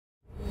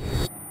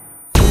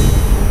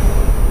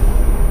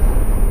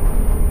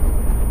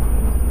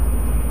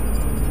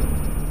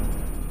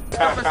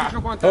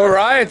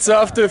Alright, so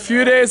after a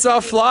few days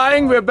of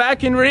flying, we're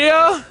back in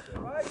Rio.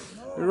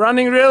 We're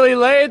running really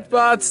late,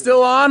 but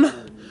still on.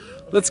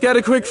 Let's get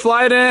a quick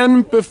flight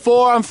in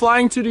before I'm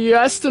flying to the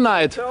US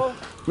tonight.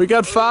 We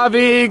got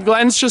Fabi,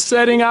 Glenn's just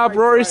setting up,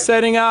 Rory's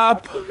setting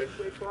up.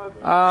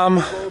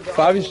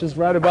 Fabi's just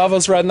right above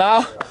us right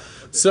now.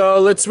 So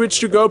let's switch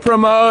to GoPro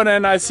mode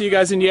and I'll see you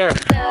guys in the air.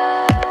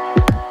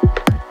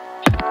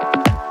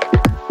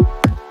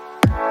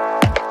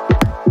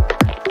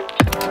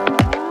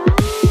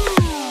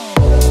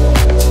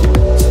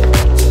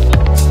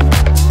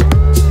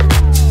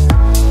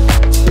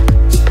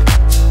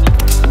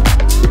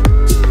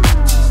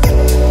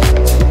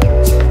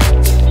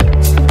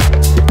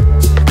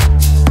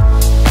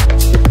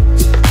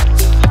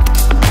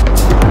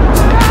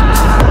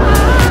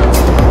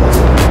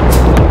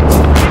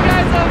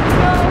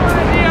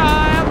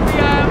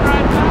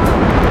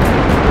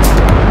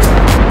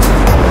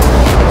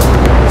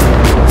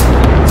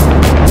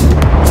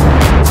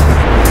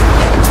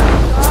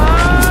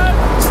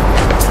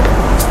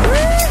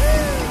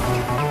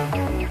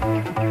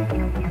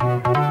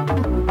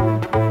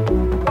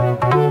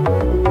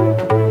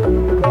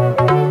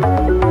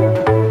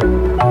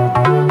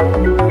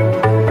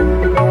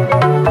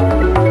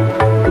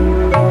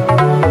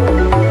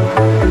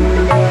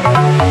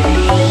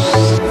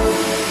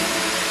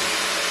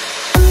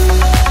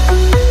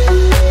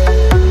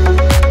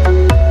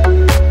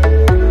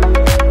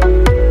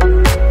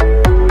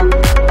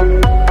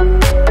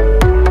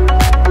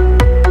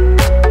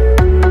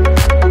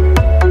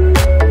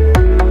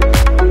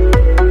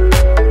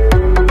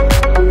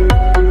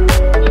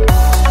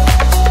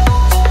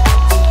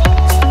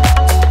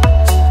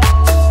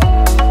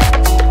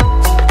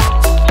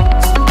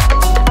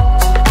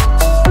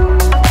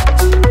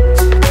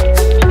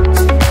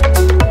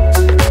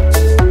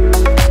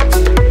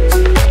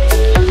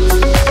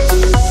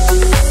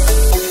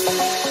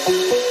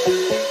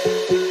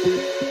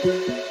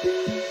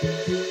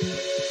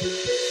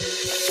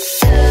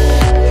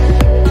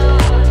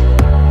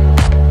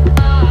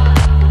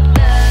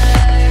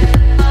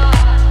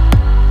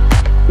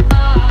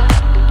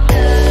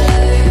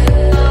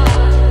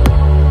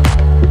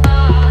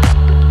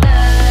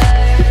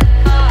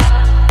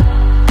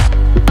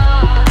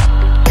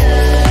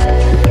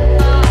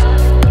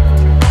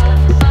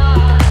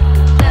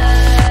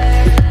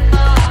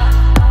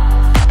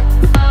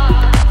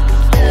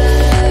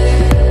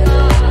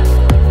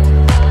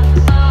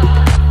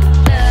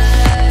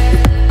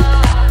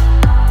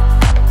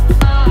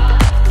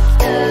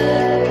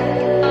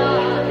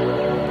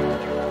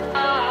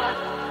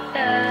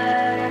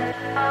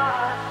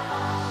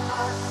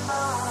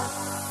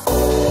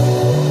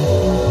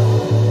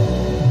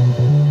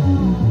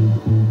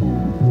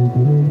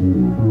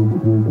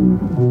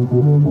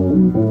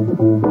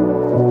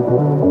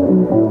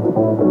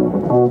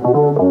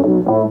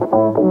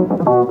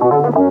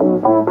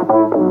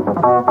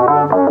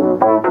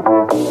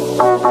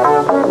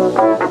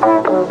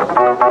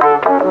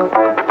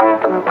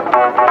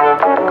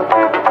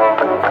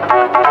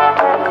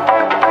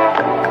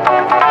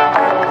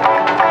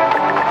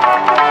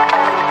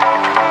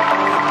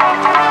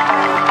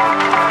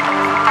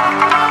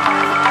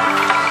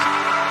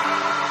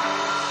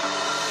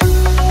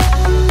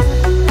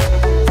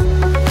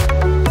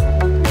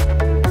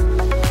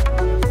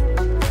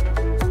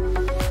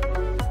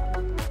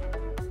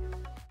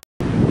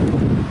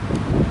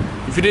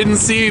 If you didn't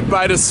see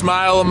by the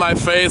smile on my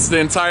face the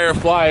entire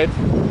flight,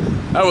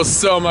 that was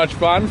so much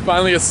fun.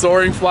 Finally a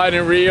soaring flight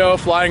in Rio,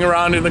 flying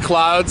around in the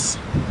clouds.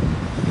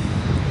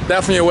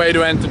 Definitely a way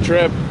to end the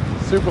trip.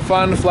 Super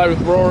fun to fly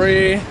with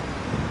Rory,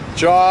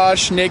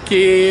 Josh,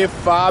 Nikki,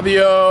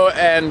 Fabio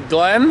and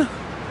Glenn.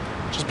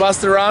 Just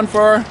busted around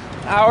for an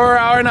hour,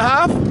 hour and a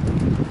half.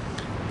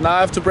 Now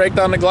I have to break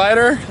down the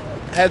glider,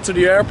 head to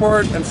the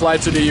airport and fly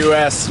to the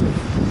US.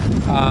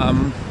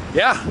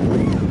 Yeah,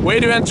 way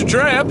to end the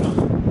trip.